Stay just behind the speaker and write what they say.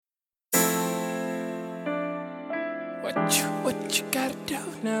What you gotta do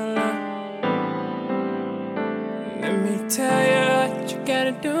now, love? Let me tell you what you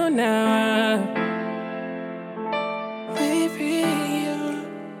gotta do now. Baby,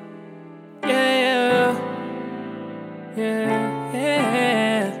 yeah.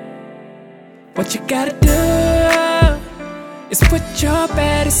 What you gotta do is put your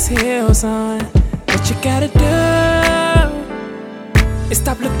baddest heels on. What you gotta do is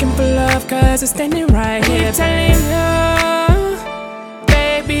stop looking for love, cause it's standing right here. Telling you,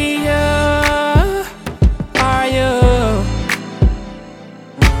 baby, you are you.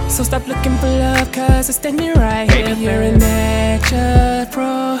 So stop looking for love, cause it's standing right here. Baby, you're a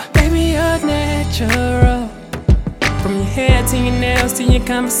natural, baby, you're natural. From your hair to your nails to your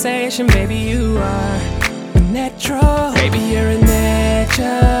conversation, baby, you are a natural. Baby, you're a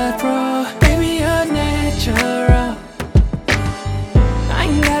natural, baby, you're natural. I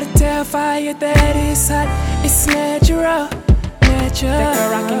ain't gotta tell fire that it's hot, it's natural. That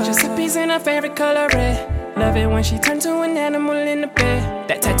girl rockin' Giuseppe's in her favorite color red. Love it when she turns to an animal in the bed.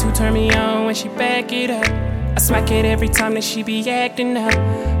 That tattoo turn me on when she back it up. I smack it every time that she be acting up.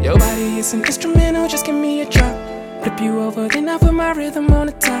 Your body is an instrumental, just give me a drop. Flip you over, then I put my rhythm on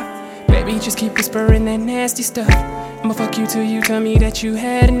the top. Baby, just keep whispering that nasty stuff. I'ma fuck you till you tell me that you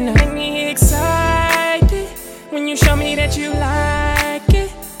had enough. Make me excited when you show me that you like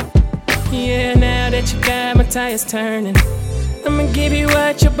it. Yeah, now that you got my tires turning, I'ma give you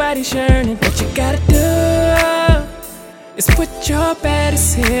what your body's yearning. What you gotta do is put your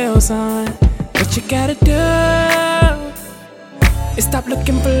baddest heels on. What you gotta do is stop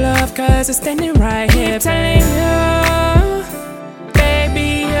looking for love, cause it's standing right here. Telling you,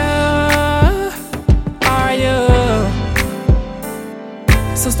 baby, you are you.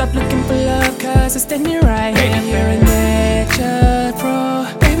 So stop looking for love, cause it's standing right here. Baby, you're a natural,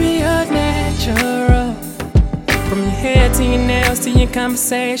 baby, you're natural. From your hair to your nails to your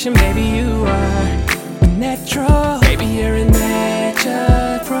conversation, baby, you are a natural. Baby, you're a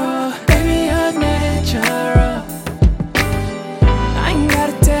natural, baby, you're natural. I ain't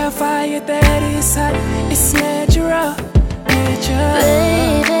gotta tell fire that it's hot, it's natural, natural.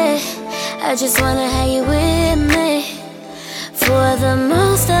 Baby, I just wanna have you with me for the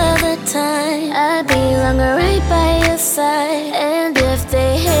most of the time. I belong right by your side. And if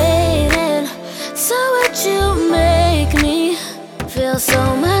they hating, so would you make me feel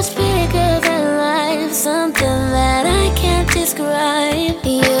so much bigger than life? Something that I can't describe.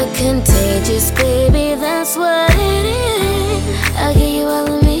 You're contagious, baby, that's what it is. I'll give you all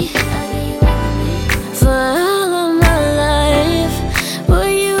of me, for all of my life. Will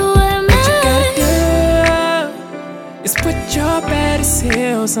you are mine? What you gotta do is put your baddest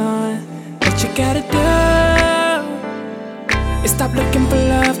heels on. What you gotta do is stop looking for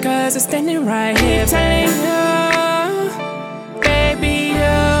love, cause it's standing right here. Telling you, baby,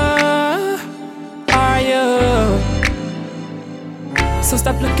 you are you. So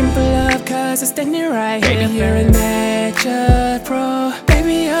stop looking for love, cause it's standing right here. Baby, you're a natural,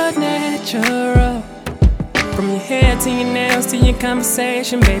 baby, you're natural. From your hair to your nails to your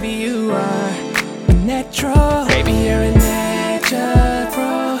conversation, baby, you are a natural. Baby, you're a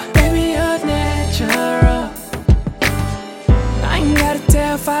natural, baby, you're natural. I ain't gotta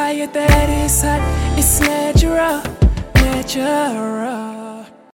tell fire that it's hot, it's natural, natural.